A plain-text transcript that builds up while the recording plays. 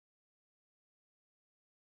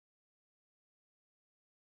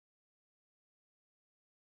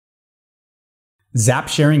Zap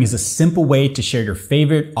sharing is a simple way to share your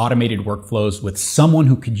favorite automated workflows with someone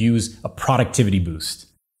who could use a productivity boost.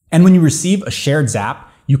 And when you receive a shared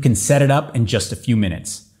Zap, you can set it up in just a few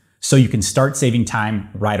minutes, so you can start saving time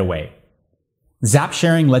right away. Zap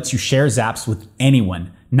sharing lets you share Zaps with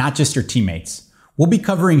anyone, not just your teammates. We'll be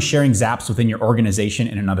covering sharing Zaps within your organization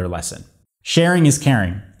in another lesson. Sharing is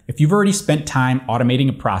caring. If you've already spent time automating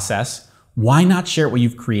a process, why not share what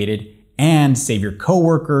you've created and save your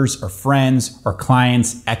coworkers or friends or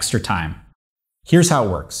clients extra time? Here's how it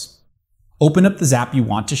works. Open up the Zap you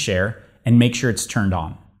want to share and make sure it's turned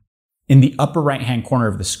on. In the upper right-hand corner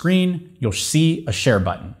of the screen, you'll see a share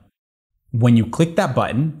button. When you click that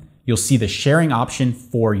button, you'll see the sharing option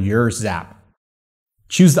for your Zap.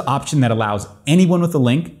 Choose the option that allows anyone with a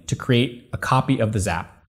link to create a copy of the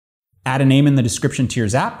Zap. Add a name in the description to your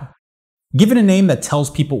Zap. Give it a name that tells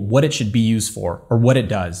people what it should be used for or what it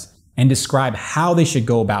does, and describe how they should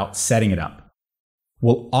go about setting it up.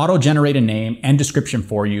 We'll auto-generate a name and description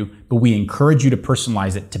for you, but we encourage you to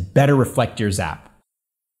personalize it to better reflect your Zap.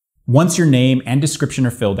 Once your name and description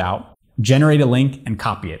are filled out, generate a link and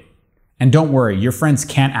copy it. And don't worry, your friends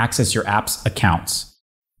can't access your app's accounts.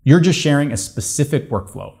 You're just sharing a specific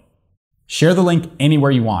workflow. Share the link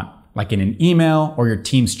anywhere you want, like in an email or your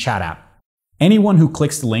team's chat app. Anyone who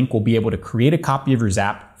clicks the link will be able to create a copy of your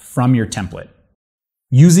Zap from your template.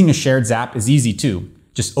 Using a shared Zap is easy too.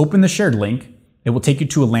 Just open the shared link. It will take you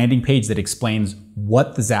to a landing page that explains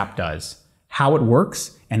what the Zap does, how it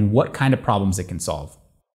works, and what kind of problems it can solve.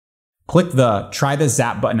 Click the Try This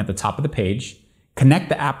Zap button at the top of the page. Connect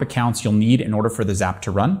the app accounts you'll need in order for the Zap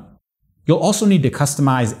to run. You'll also need to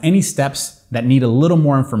customize any steps that need a little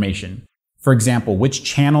more information. For example, which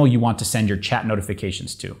channel you want to send your chat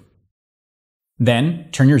notifications to. Then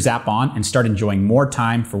turn your Zap on and start enjoying more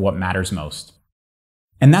time for what matters most.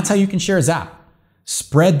 And that's how you can share a Zap.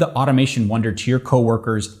 Spread the automation wonder to your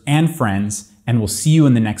coworkers and friends, and we'll see you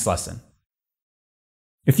in the next lesson.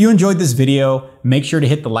 If you enjoyed this video, make sure to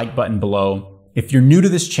hit the like button below. If you're new to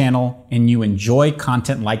this channel and you enjoy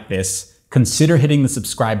content like this, consider hitting the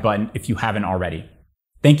subscribe button if you haven't already.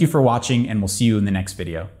 Thank you for watching, and we'll see you in the next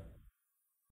video.